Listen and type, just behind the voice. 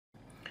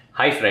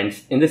Hi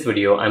friends, in this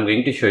video I'm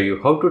going to show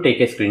you how to take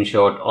a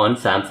screenshot on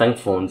Samsung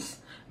phones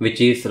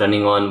which is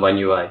running on One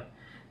UI.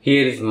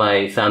 Here is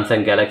my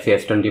Samsung Galaxy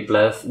S20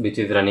 Plus which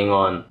is running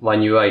on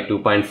One UI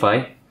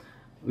 2.5.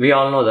 We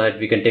all know that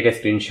we can take a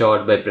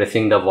screenshot by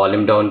pressing the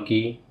volume down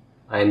key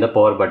and the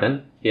power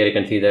button. Here you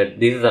can see that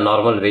this is a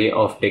normal way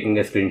of taking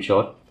a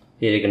screenshot.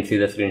 Here you can see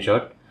the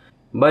screenshot.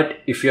 But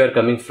if you are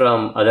coming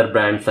from other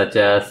brands such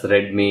as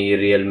Redmi,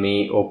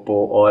 Realme, Oppo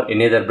or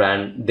any other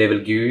brand, they will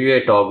give you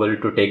a toggle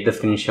to take the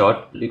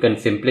screenshot. You can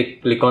simply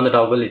click on the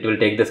toggle, it will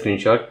take the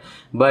screenshot.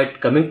 But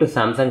coming to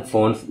Samsung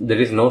phones, there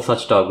is no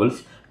such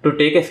toggles. To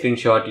take a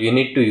screenshot, you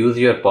need to use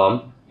your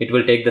palm. It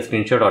will take the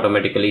screenshot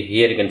automatically.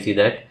 Here you can see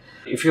that.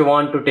 If you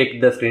want to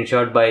take the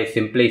screenshot by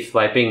simply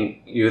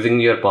swiping using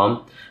your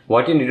palm,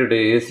 what you need to do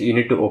is you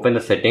need to open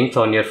the settings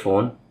on your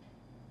phone.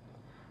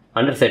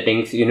 Under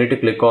settings, you need to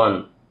click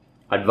on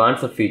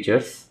Advanced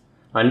features.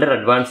 Under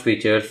advanced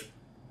features,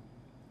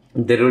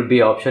 there will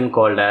be option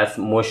called as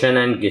motion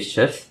and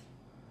gestures.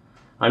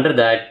 Under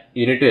that,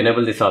 you need to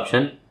enable this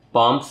option,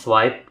 palm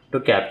swipe to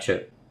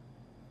capture.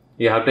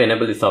 You have to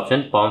enable this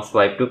option, palm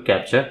swipe to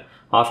capture.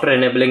 After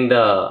enabling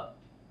the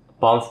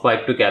palm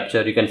swipe to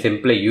capture, you can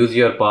simply use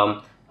your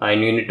palm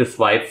and you need to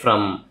swipe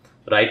from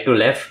right to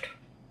left.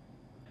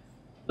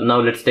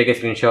 Now let's take a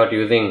screenshot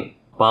using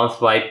palm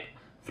swipe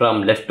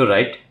from left to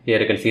right.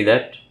 Here you can see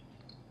that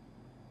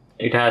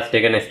it has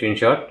taken a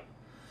screenshot.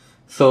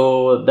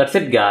 So that's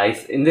it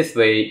guys. In this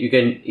way you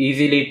can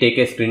easily take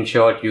a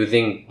screenshot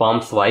using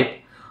palm swipe.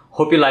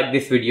 Hope you like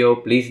this video.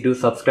 Please do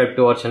subscribe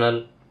to our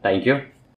channel. Thank you.